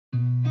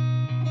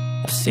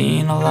I've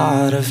seen a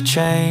lot of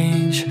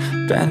change,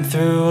 been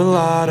through a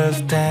lot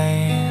of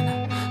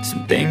pain.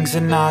 Some things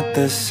are not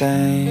the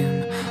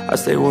same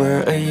as they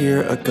were a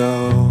year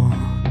ago,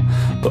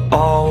 but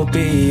all will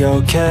be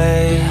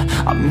okay.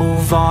 I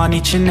move on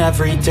each and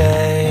every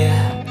day.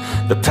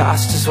 The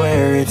past is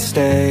where it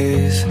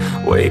stays,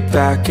 way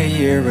back a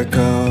year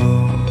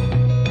ago.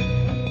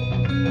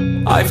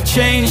 I've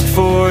changed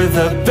for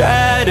the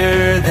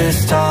better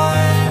this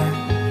time.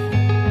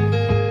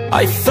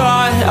 I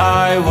thought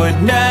I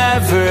would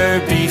never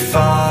be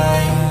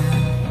fine.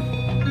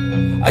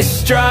 I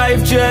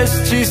strive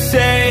just to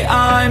say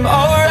I'm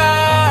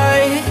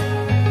alright,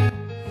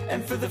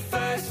 and for the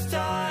first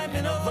time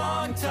in a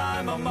long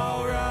time I'm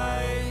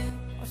alright.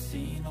 I've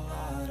seen a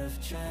lot of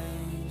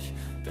change,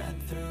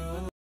 been through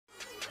a lot.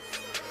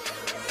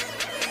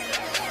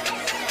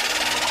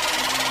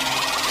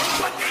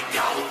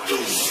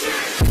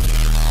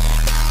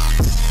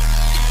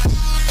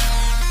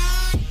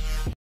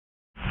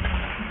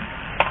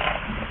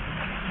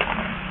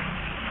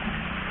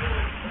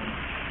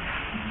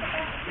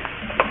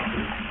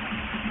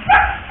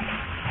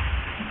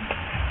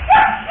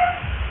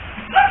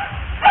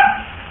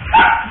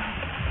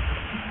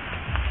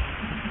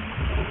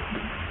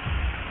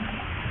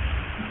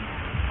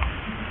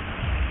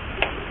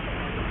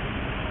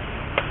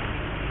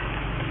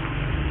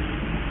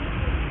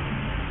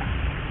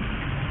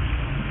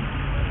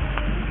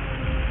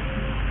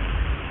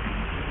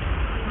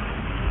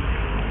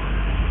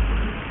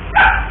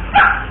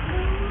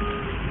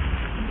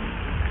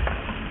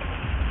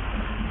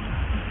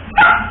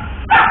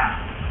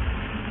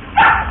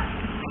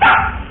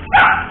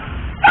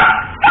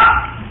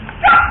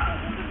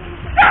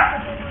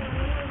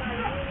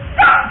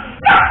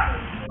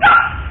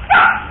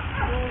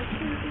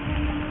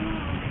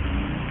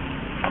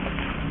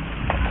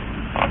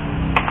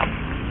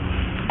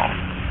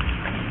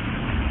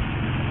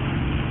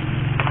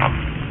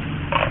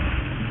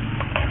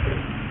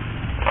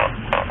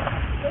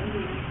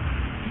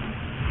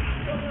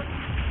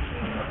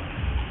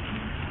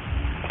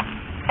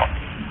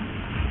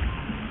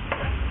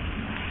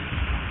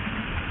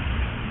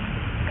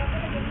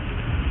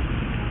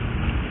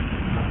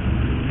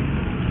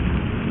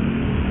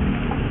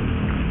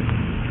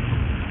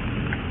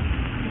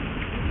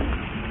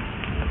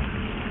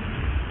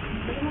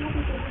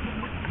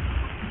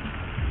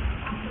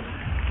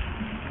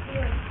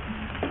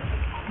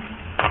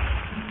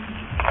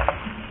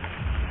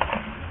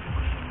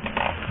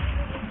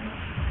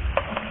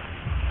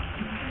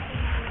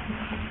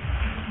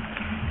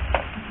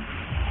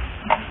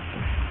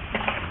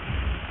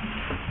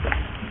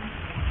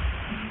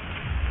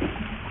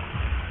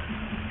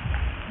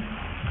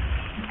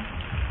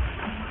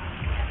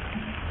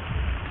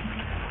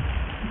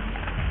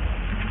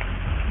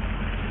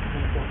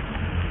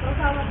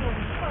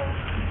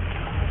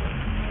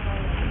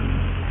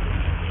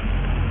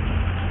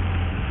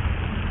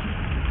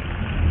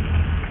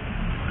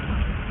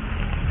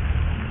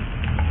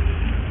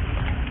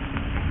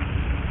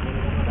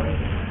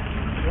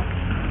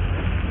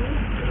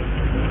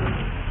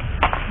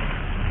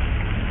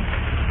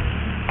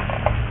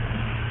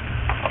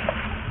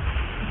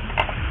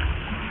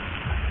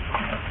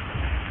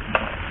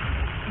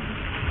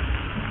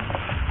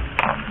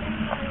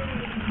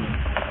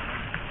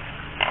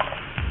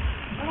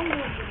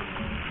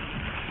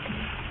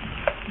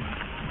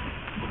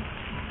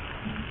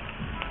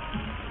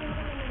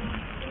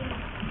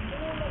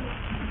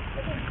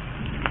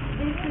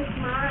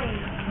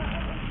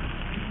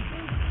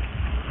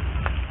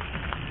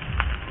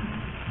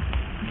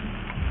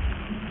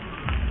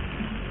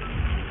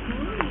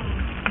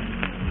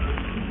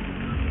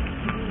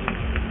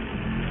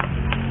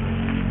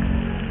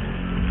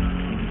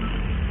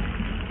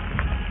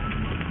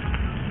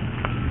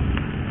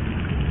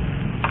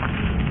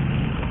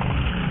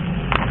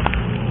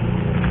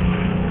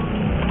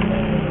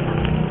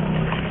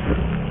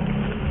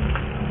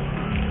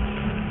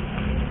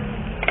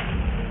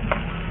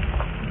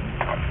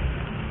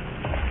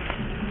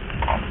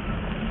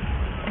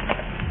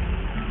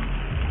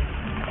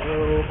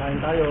 Kain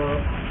tayo.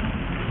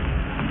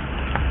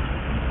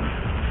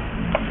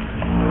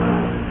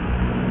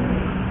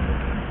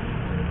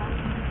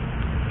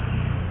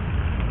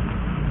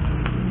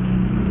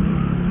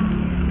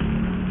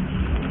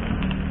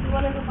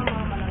 Wala na pang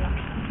mga malala.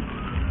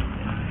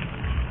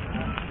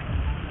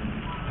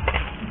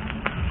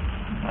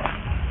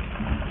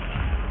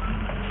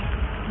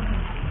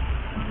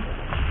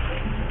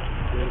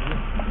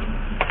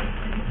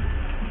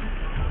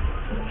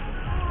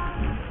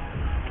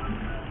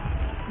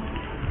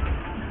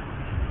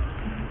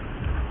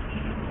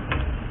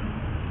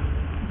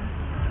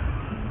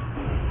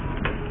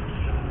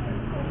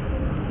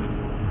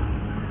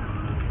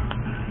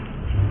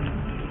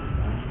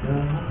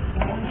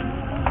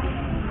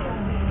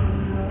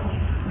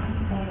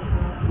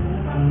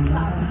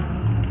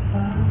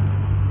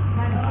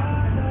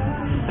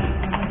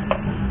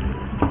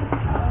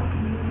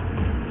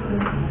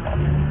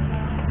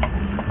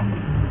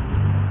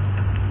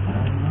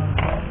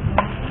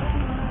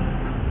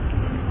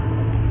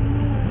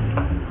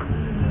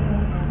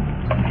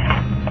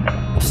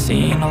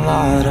 seen a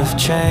lot of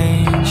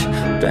change,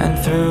 been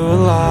through a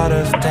lot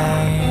of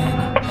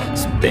pain.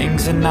 Some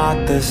things are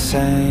not the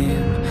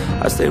same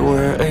as they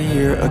were a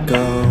year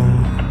ago,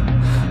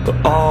 but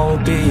all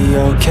will be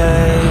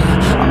okay.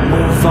 I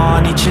move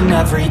on each and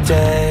every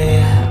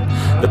day.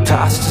 The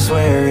past is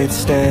where it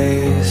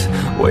stays,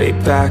 way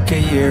back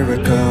a year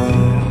ago.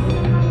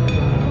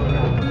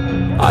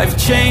 I've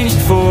changed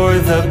for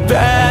the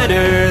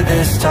better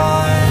this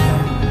time.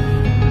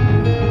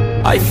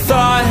 I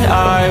thought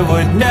I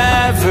would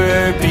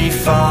never be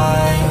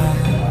fine.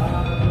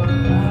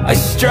 I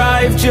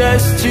strive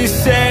just to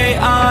say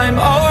I'm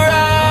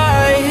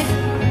alright,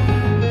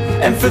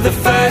 and for the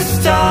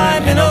first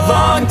time in a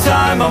long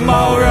time I'm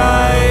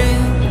alright.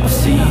 I've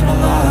seen a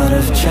lot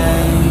of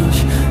change,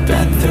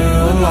 been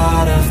through a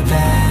lot of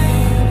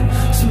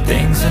pain. Some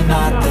things are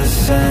not the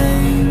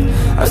same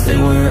as they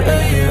were a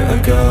year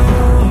ago,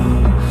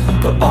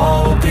 but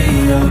all will be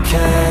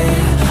okay.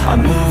 I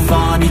move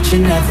on each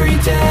and every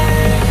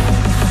day.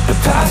 The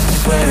past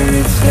is where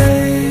it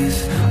stays,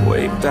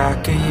 way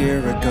back a year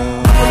ago.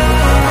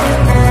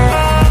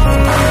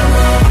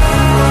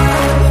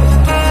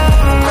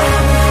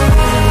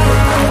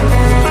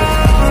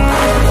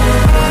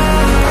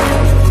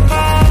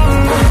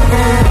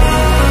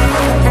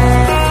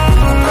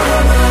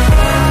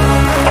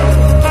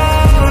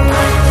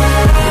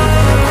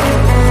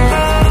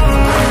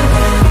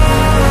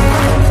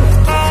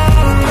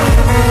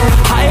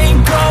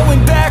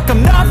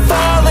 I'm not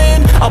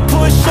falling, I'll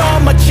push all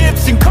my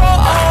chips and call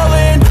all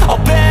in. I'll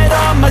bet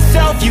on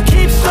myself, you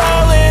keep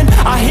stalling.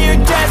 I hear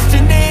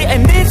destiny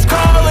and it's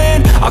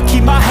calling. I'll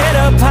keep my head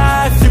up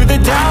high through the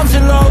downs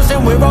and lows,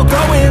 and we're all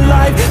going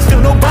live.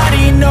 Still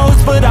nobody knows,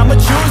 but I'ma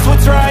choose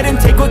what's right and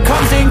take what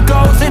comes and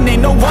goes. And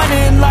ain't no one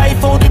in life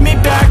holding me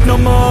back no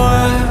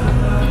more.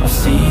 I've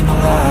seen a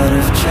lot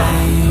of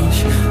change,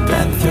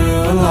 been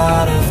through a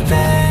lot of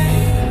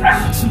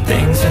pain. Some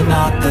things are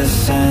not the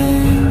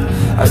same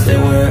as they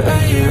were a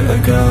year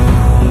ago,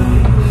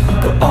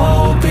 but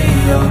all will be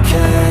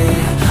okay.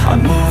 I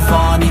move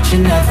on each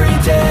and every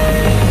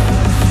day.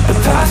 The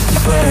past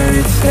is where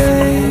it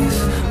stays,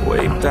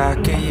 way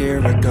back a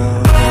year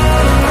ago.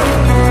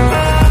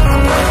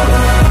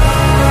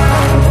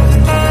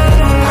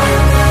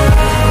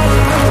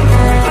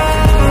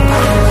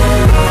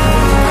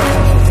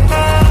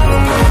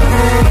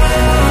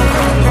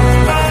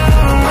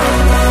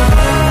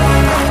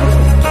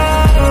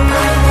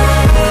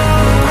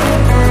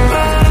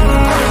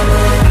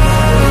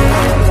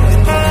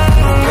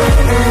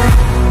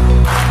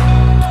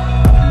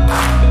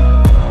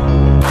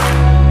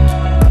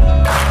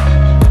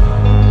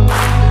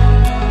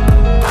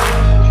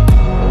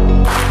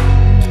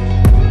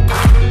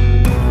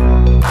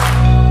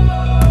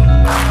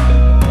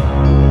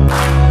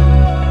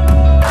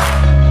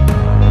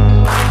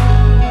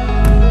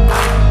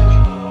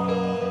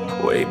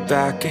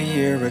 Back a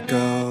year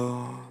ago.